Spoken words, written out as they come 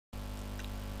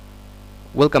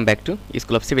Welcome back to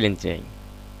School of Civil Engineering.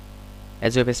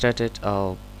 As we have started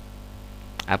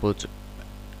about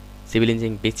civil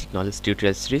engineering basic knowledge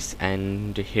tutorial series,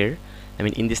 and here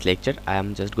in this lecture I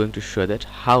am just going to show that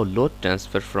how load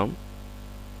transfer from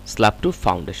slab to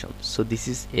foundation. So this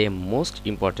is a most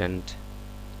important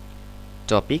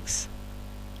topics,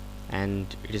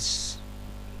 and it is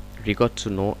required to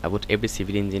know about every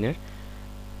civil engineer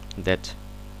that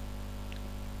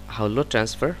how load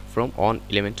transfer from one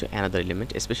element to another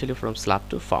element, especially from slab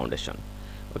to foundation.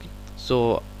 Okay,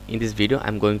 so in this video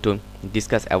I'm going to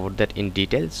discuss about that in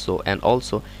detail. So, and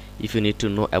also if you need to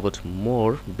know about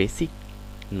more basic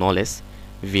knowledge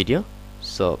video,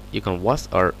 so you can watch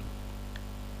our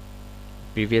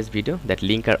previous video. That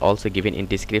link are also given in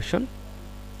description.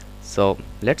 So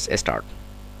let's start.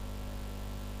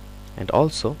 And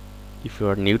also if you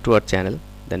are new to our channel,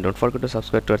 then don't forget to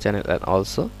subscribe to our channel and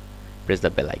also press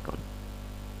the bell icon.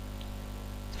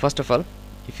 First of all,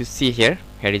 if you see here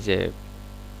is a,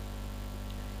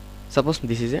 suppose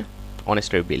this is a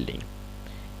one-story building,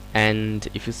 and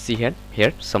if you see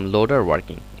here some load are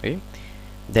working. Okay,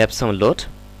 they have some load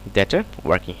that are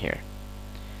working here.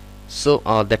 So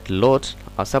that load,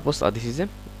 suppose this is a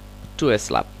 2S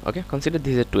slab. Okay, consider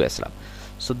this is a 2S slab.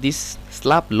 So this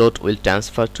slab load will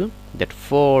transfer to that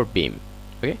 4 beam.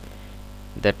 Okay,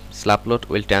 that slab load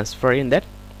will transfer in that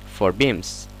 4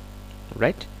 beams,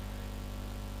 right?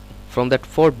 From that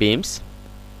 4 beams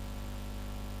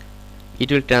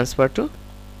it will transfer to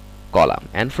column,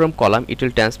 and from column it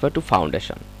will transfer to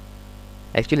foundation.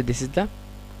 Actually this is the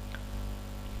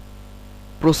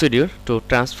procedure to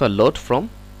transfer load from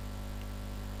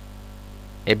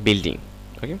a building.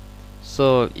 Okay,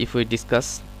 so if we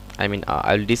discuss, I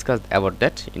will discuss about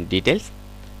that in details.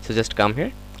 So just come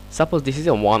here. Suppose this is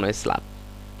a one-way slab.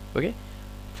 Okay,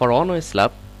 for one-way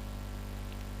slab,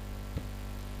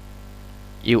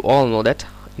 you all know that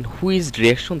in which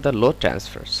direction the load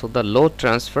transfer. So the load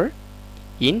transfer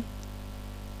in,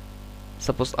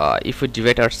 suppose if we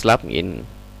divide our slab in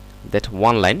that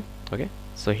one line. Okay,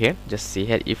 so here just see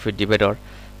here, if we divide our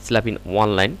slab in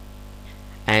one line,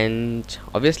 and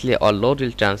obviously our load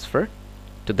will transfer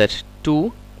to that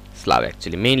 2 slab,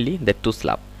 actually mainly that 2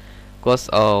 slab, because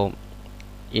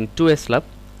in 2A slab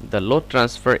the load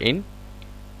transfer in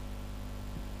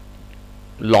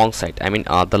long side,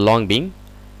 the long beam,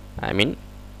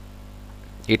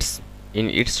 it's in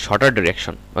its shorter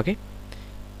direction. Okay,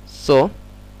 so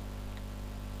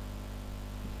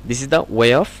this is the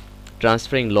way of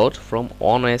transferring load from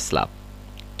one-way slab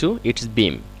to its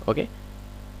beam. Okay,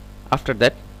 after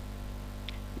that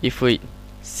if we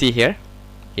see here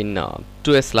in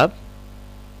 2A slab,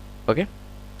 okay,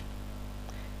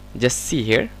 just see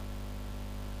here,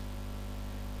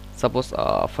 suppose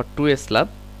for 2A slab,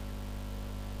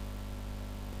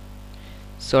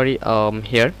 sorry,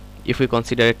 here if we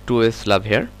consider a 2A slab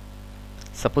here,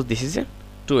 suppose this is a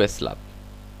 2A slab.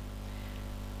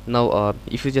 Now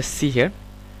if you just see here,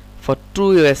 for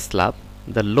 2A slab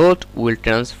the load will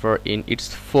transfer in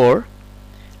its 4,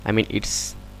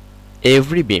 it's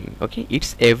every beam. Okay,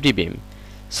 it's every beam.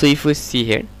 So if we see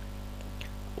here,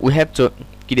 we have to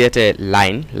create a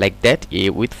line like that,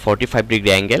 with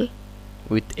 45-degree angle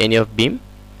with any of beam.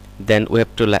 Then we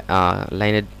have to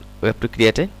we have to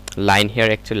create a line here,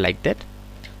 actually like that.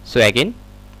 So again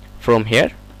from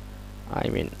here,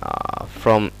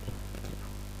 from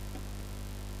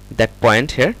that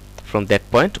point here, from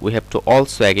that point we have to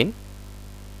also again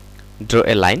draw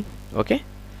a line. Okay,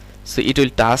 so it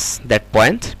will touch that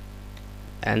point,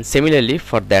 and similarly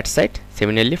for that side,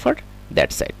 similarly for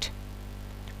that side.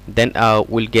 Then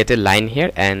we'll get a line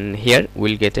here, and here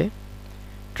we'll get a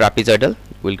trapezoidal,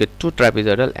 we'll get 2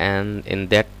 trapezoidal, and in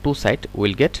that 2 side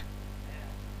we'll get,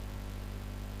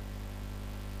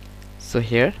 so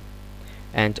here,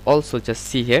 and also just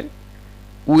see here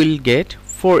we'll get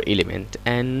 4 element,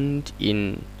 and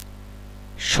in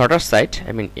shorter side,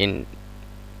 in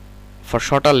for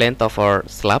shorter length of our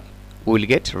slab we'll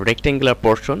get rectangular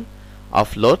portion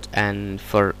of load, and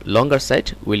for longer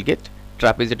side we'll get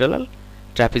trapezoidal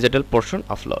portion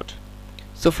of load.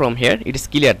 So from here it is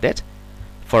clear that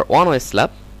for one-way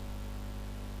slab,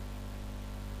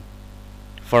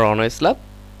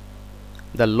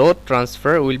 the load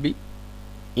transfer will be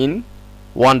in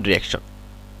one direction.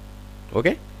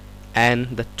 Okay,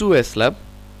 and the 2A slab,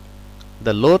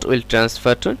 the load will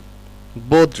transfer to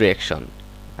both direction,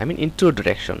 in 2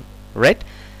 direction, right?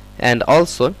 And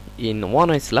also in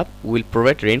one-way slab we will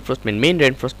provide reinforcement, main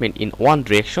reinforcement in one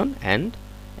direction, and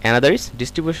another is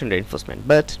distribution reinforcement.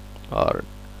 But for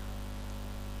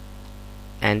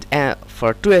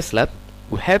 2A slab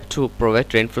we have to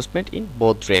provide reinforcement in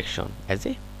both direction as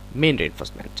a main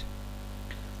reinforcement.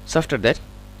 So after that,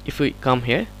 if we come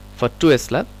here for 2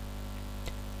 slab,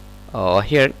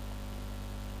 here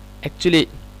actually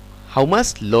how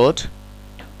much load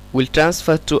will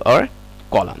transfer to our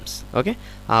columns. Okay,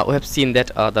 we have seen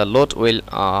that the load will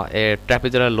a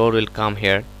trapezoidal load will come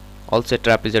here, also a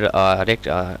trapezoidal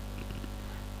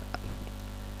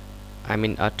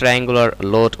a triangular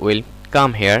load will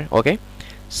come here. Okay,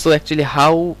 so actually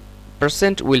how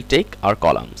percent will take our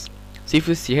columns. So if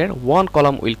you see here, one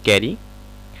column will carry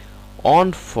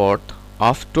 1/4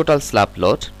 of total slab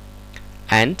load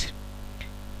and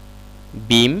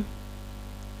beam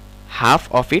half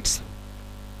of its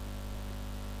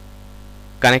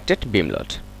connected beam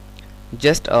load.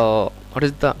 Just what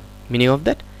is the meaning of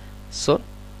that? So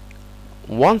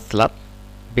one slab,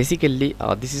 basically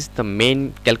this is the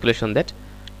main calculation, that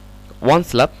one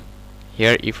slab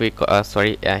here, if we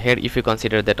here if we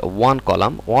consider that one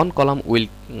column will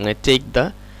take the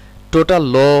total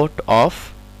load of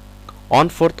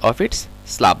 1/4 of its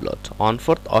slab load,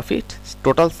 1/4 of its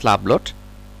total slab load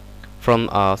from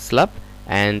slab,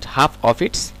 and half of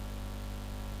its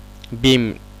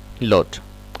beam load.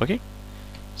 Okay,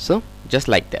 so just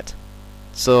like that.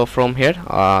 So from here,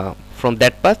 from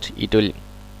that part, it will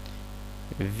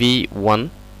V1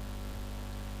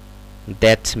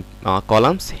 that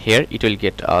columns. Here it will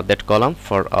get that column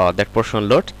for that portion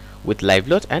load with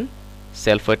live load and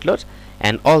self weight load,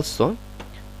 and also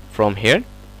from here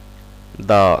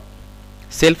the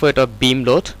self weight of beam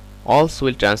load also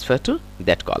will transfer to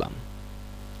that column.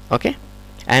 Okay,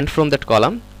 and from that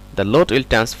column the load will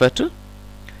transfer to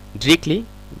directly,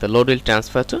 the load will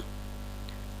transfer to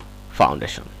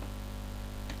foundation.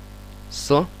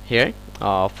 So here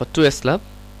for 2 slab,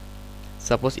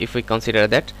 suppose if we consider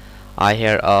that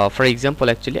here for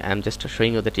example, actually I am just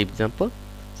showing you that example.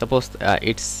 Suppose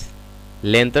its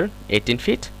length are 18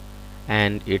 feet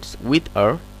and its width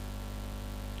are,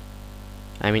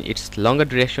 its longer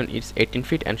duration is 18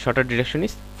 feet and shorter duration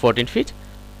is 14 feet,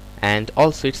 and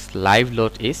also its live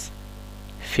load is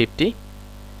 50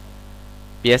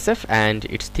 psf and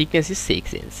its thickness is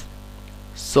 6 inch.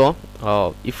 So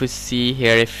if we see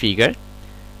here a figure,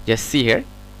 just see here,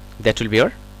 that will be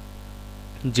our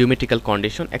geometrical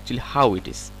condition. Actually how it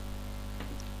is,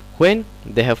 when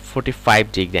they have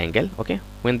 45 degree angle, okay,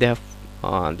 when they have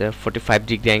 45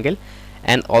 degree angle,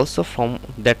 and also from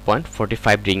that point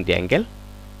 45 degree angle,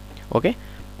 okay,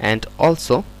 and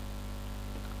also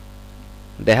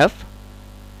they have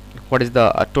what is the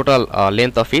total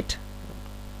length of its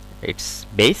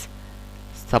base.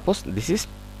 Suppose this is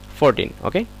 14,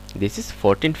 okay, this is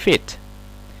 14 feet.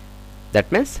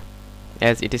 That means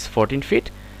as it is 14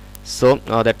 feet, so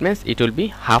that means it will be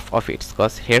half of it,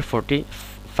 because here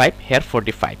 45, here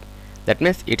 45. That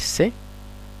means it's a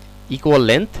equal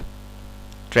length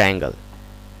triangle.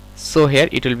 So here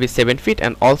it will be 7 feet,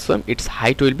 and also its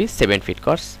height will be 7 feet,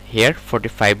 because here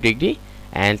 45 degree,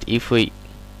 and if we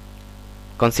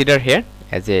consider here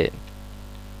as a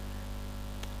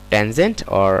tangent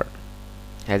or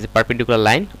as a perpendicular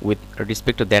line with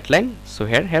respect to that line, so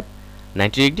here have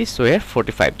 90 degrees, so here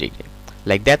 45 degree.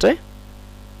 Like that way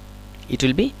it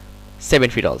will be 7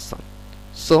 feet also.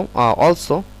 So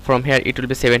also from here it will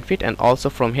be 7 feet, and also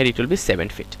from here it will be 7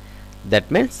 feet.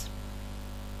 That means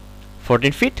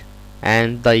 14 feet,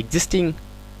 and the existing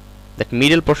that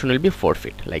middle portion will be 4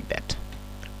 feet, like that.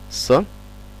 So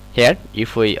here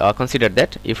if we consider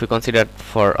that, if we consider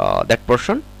for that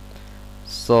portion,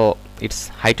 so its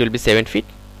height will be 7 feet,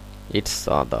 its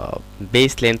the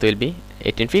base length will be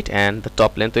 18 feet, and the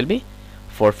top length will be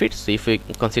 4 feet. So if we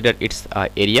consider its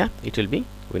area, it will be,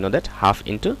 we know that, half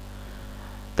into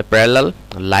the parallel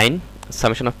line,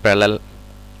 summation of parallel,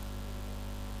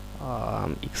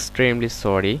 extremely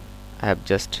sorry, I have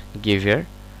just give here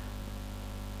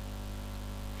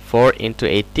 4 into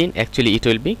 18. Actually it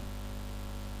will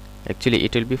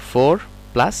be 4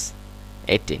 plus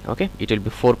 18. Okay, it will be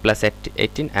 4 plus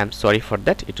 18. I am sorry for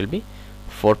that, it will be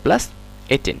 4 plus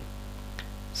 18.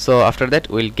 So after that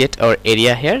we will get our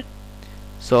area here.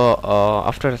 So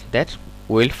after that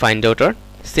we will find out our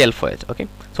self weight. Okay,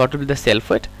 so what will be the self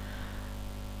weight?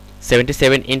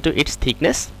 77 into its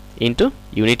thickness into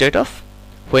unit weight of,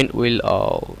 when we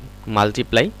will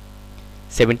multiply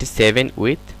 77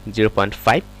 with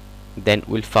 0.5, then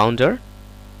we will found our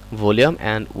volume,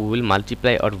 and we will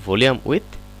multiply our volume with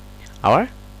our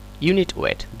unit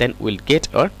weight, then we will get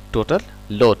our total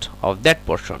load of that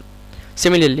portion.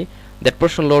 Similarly, that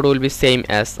portion load will be same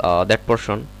as that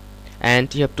portion,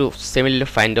 and you have to similarly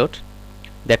find out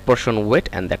that portion weight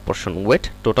and that portion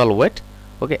weight, total weight.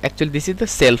 Okay, actually this is the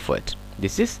self weight,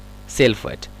 this is self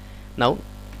weight. Now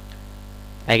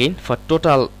again for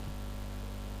total,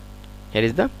 here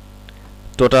is the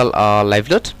total live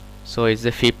load. So it's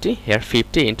the 50 here,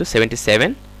 50 into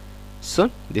 77. So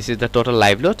this is the total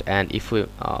live load, and if we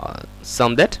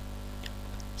sum that,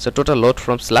 so total load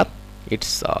from slab,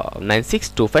 it's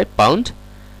 9625 pound.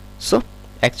 So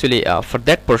actually for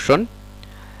that portion,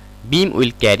 beam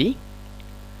will carry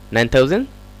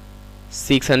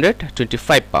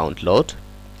 9625 pound load,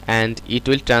 and it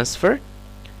will transfer.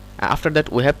 After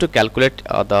that we have to calculate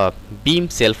the beam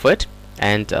self weight,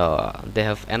 and they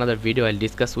have another video I'll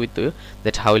discuss with you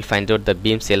that how we'll find out the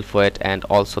beam self weight and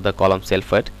also the column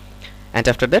self weight. And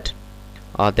after that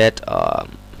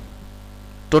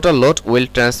total load will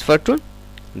transfer to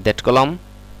that column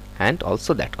and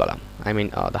also that column. I mean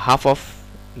the half of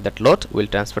that load will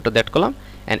transfer to that column,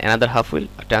 and another half will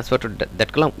transfer to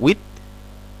that column with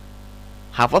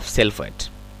half of self weight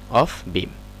of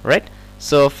beam, right?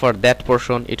 So for that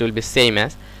portion it will be same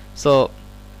as. So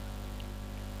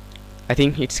I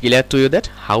think it's clear to you that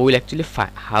how we'll actually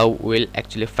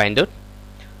find out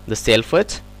the self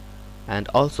weight, and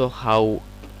also how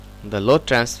the load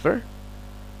transfer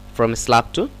from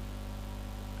slab to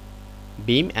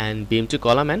beam, and beam to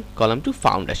column, and column to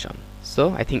foundation. So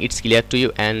I think it's clear to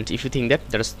you, and if you think that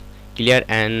that's clear,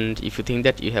 and if you think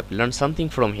that you have learned something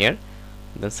from here,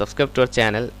 then subscribe to our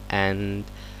channel and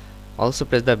also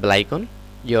press the bell icon.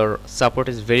 Your support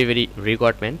is very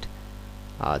requirement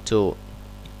to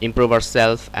improve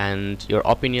ourselves, and your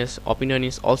opinion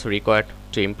is also required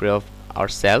to improve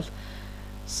ourselves.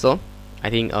 So I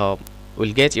think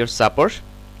we'll get your support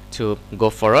to go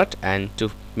forward and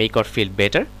to make our field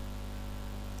better.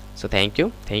 So thank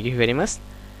you very much,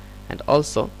 and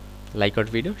also like our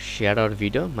video, share our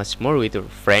video much more with your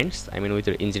friends, I mean with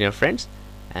your engineer friends,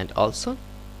 and also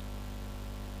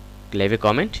leave a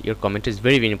comment. Your comment is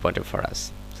very important for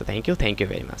us. So thank you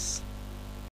very much.